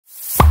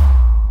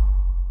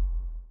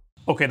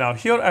Okay, now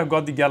here I've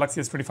got the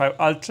Galaxy S25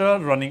 Ultra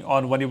running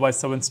on One UI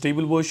 7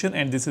 stable version,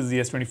 and this is the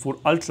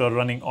S24 Ultra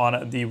running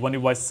on the One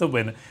UI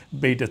 7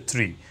 Beta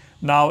 3.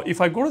 Now, if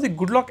I go to the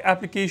Goodlock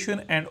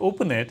application and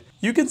open it,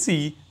 you can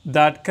see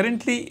that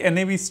currently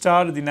NAV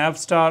star, the nav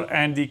star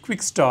and the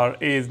quick star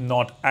is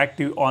not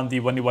active on the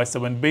One UI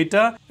 7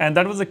 beta, and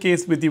that was the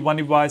case with the One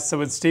UI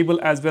 7 stable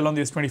as well on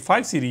the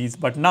S25 series.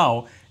 But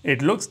now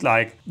it looks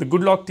like the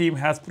Goodlock team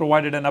has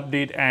provided an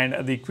update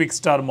and the quick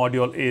star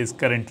module is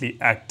currently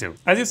active.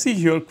 As you see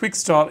here, quick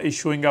star is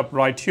showing up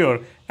right here,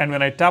 and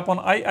when I tap on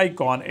eye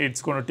icon,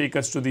 it's going to take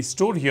us to the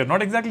store here.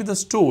 Not exactly the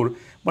store,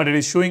 but it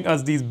is showing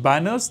us these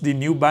banners, the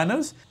new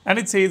banners, and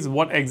it says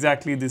what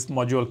exactly this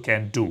module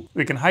can do.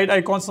 We can hide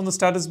icons on the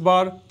status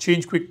bar,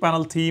 change quick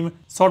panel theme,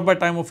 sort by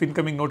time of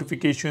incoming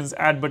notifications,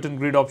 add button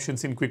grid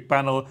options in quick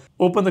panel,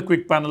 open the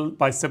quick panel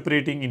by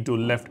separating into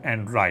left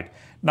and right.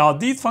 Now,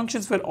 these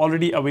functions were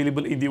already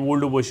available in the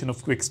older version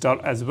of Quick Start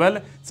as well.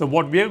 So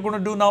what we are going to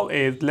do now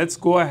is let's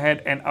go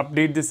ahead and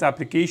update this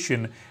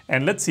application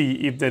and let's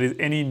see if there is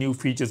any new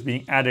features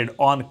being added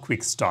on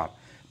Quick Start.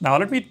 Now,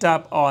 let me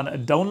tap on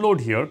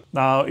download here.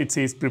 Now it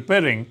says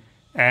preparing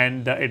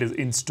and it is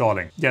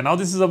installing. Yeah, now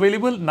this is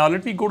available. Now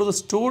let me go to the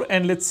store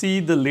and let's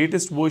see the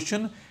latest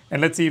version and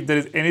let's see if there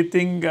is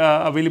anything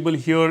available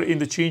here in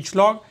the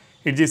changelog.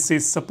 It just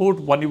says support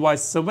One UI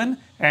 7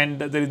 and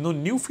there is no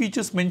new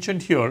features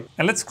mentioned here.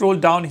 And let's scroll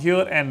down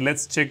here and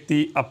let's check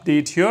the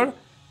update here.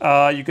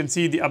 You can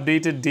see the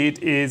updated date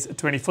is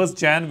 21st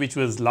Jan, which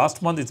was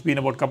last month. It's been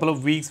about a couple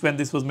of weeks when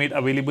this was made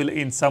available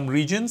in some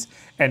regions,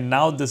 and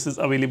now this is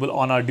available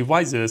on our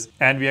devices,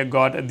 and we have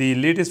got the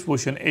latest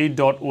version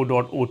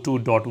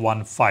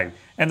 8.0.02.15,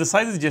 and the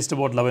size is just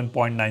about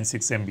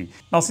 11.96 MB.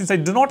 Now, since I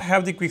do not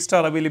have the Quick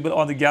Start available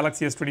on the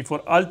Galaxy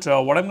S24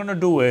 Ultra, what I'm going to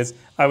do is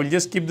I will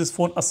just keep this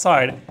phone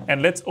aside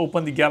and let's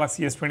open the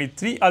Galaxy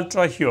S23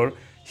 Ultra here.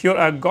 Here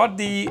I've got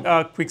the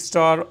Quick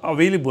Start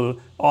available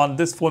on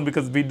this phone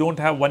because we don't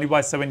have One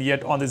UI 7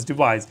 yet on this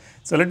device.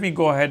 So let me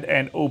go ahead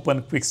and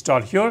open Quick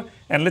Start here,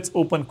 and let's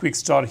open Quick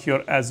Start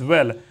here as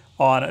well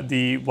on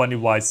the One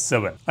UI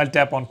 7. I'll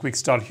tap on Quick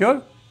Start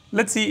here.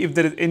 Let's see if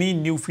there is any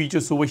new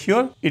features over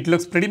here. It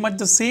looks pretty much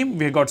the same.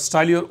 We have got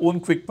style your own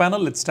quick panel.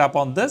 Let's tap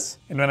on this,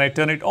 and when I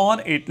turn it on,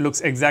 it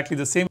looks exactly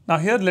the same. Now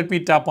here, let me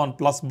tap on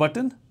plus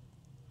button.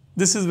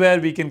 This is where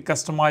we can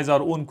customize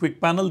our own quick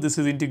panel. This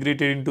is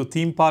integrated into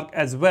Theme Park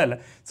as well.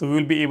 So we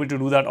will be able to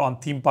do that on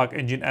Theme Park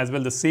engine as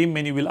well. The same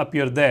menu will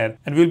appear there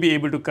and we'll be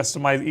able to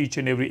customize each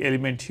and every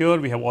element here.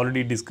 We have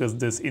already discussed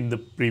this in the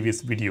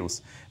previous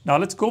videos. Now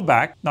let's go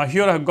back. Now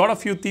here I've got a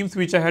few themes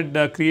which I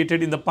had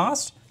created in the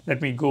past.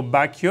 Let me go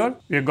back here.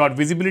 We've got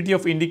visibility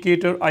of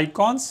indicator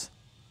icons.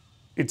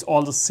 It's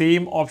all the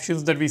same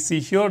options that we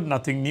see here,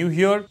 nothing new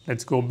here.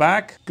 Let's go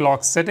back.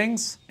 Clock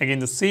settings, again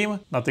the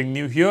same, nothing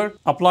new here.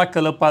 Apply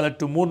color palette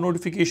to more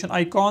notification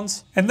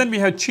icons. And then we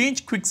have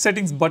change quick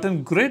settings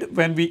button grid.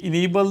 When we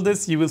enable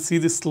this, you will see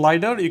the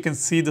slider. You can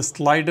see the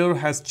slider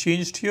has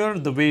changed here,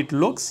 the way it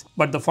looks,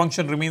 but the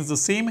function remains the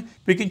same.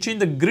 We can change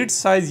the grid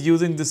size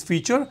using this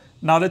feature.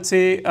 Now let's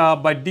say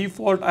by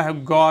default I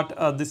have got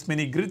this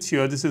many grids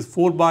here. This is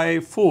 4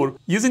 by 4.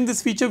 Using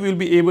this feature we'll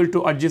be able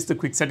to adjust the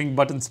quick setting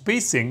button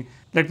spacing.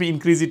 Let me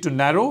increase it to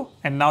narrow,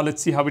 and now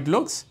let's see how it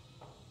looks.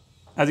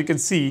 As you can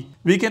see,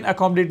 we can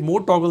accommodate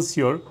more toggles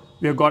here.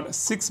 We have got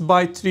 6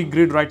 by 3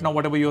 grid right now,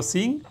 whatever you're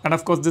seeing, and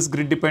of course this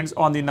grid depends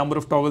on the number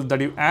of toggles that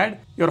you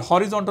add. Your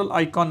horizontal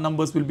icon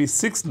numbers will be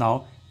 6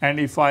 now, and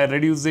if I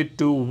reduce it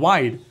to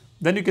wide,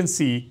 then you can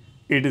see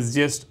it is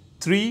just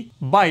 3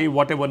 by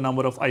whatever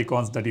number of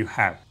icons that you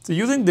have. So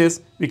using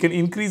this, we can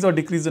increase or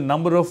decrease the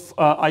number of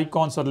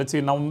icons, or let's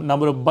say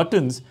number of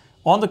buttons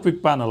on the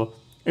quick panel.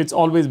 It's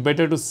always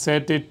better to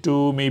set it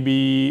to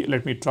maybe,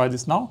 let me try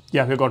this now.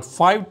 Yeah, we've got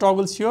 5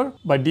 toggles here.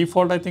 By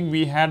default, I think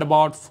we had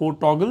about 4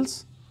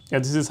 toggles. Yeah,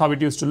 this is how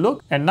it used to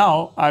look. And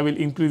now I will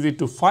increase it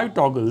to 5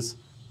 toggles.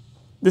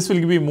 This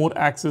will give you more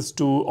access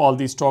to all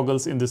these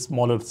toggles in this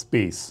smaller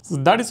space. So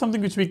that is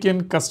something which we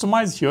can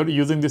customize here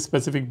using this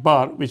specific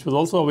bar, which was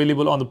also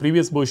available on the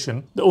previous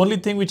version. The only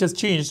thing which has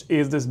changed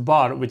is this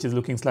bar, which is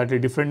looking slightly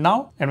different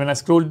now. And when I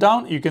scroll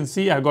down, you can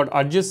see I've got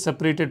adjust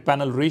separated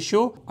panel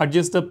ratio,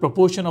 adjust the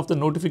proportion of the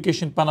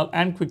notification panel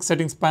and quick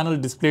settings panel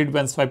displayed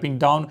when swiping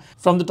down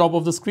from the top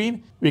of the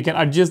screen. We can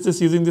adjust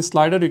this using this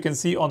slider. You can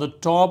see on the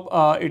top,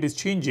 it is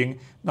changing.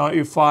 Now,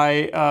 if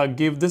I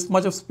give this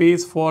much of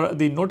space for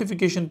the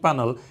notification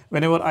panel,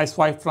 whenever I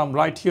swipe from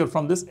right here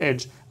from this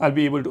edge, I'll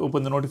be able to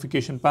open the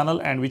notification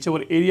panel, and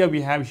whichever area we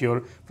have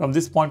here from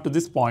this point to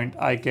this point,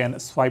 I can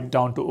swipe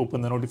down to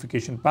open the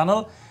notification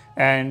panel,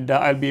 and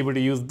I'll be able to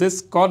use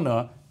this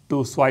corner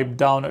to swipe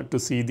down to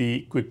see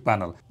the quick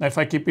panel. Now, if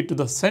I keep it to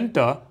the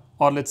center,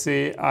 or let's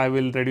say I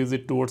will reduce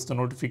it towards the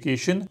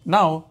notification.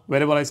 Now,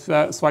 wherever I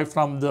swipe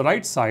from the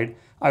right side,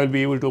 I will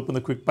be able to open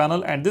the quick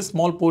panel, and this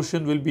small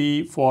portion will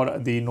be for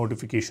the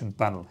notification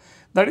panel.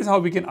 That is how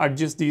we can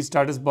adjust the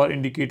status bar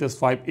indicator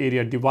swipe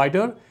area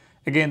divider.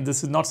 Again,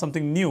 this is not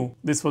something new.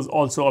 This was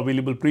also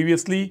available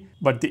previously,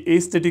 but the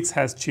aesthetics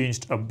has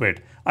changed a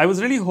bit. I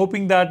was really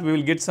hoping that we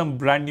will get some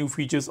brand new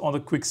features on the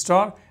Quick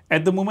Start,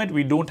 At the moment,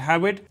 we don't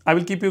have it. I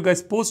will keep you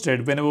guys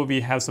posted whenever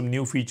we have some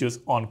new features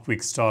on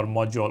Quickstar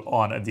module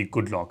on the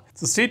Goodlock.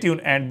 So stay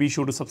tuned and be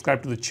sure to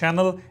subscribe to the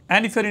channel.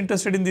 And if you're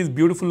interested in these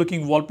beautiful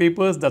looking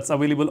wallpapers that's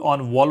available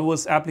on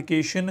Volvo's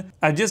application,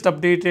 I just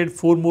updated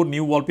 4 more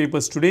new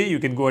wallpapers today. You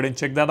can go ahead and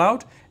check that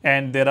out.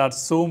 And there are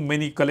so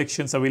many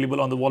collections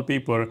available on the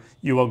wallpaper.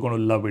 You are going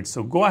to love it.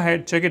 So go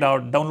ahead, check it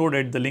out, download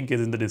it. The link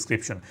is in the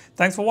description.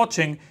 Thanks for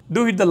watching.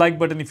 Do hit the like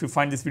button if you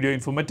find this video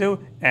informative,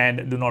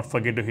 and do not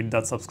forget to hit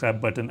that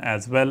subscribe button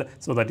as well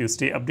so that you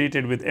stay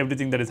updated with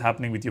everything that is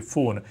happening with your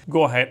phone.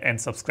 Go ahead and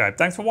subscribe.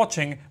 Thanks for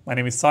watching. My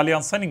name is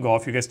Salian signing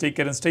off. You guys take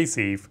care and stay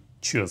safe.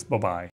 Cheers. Bye-bye.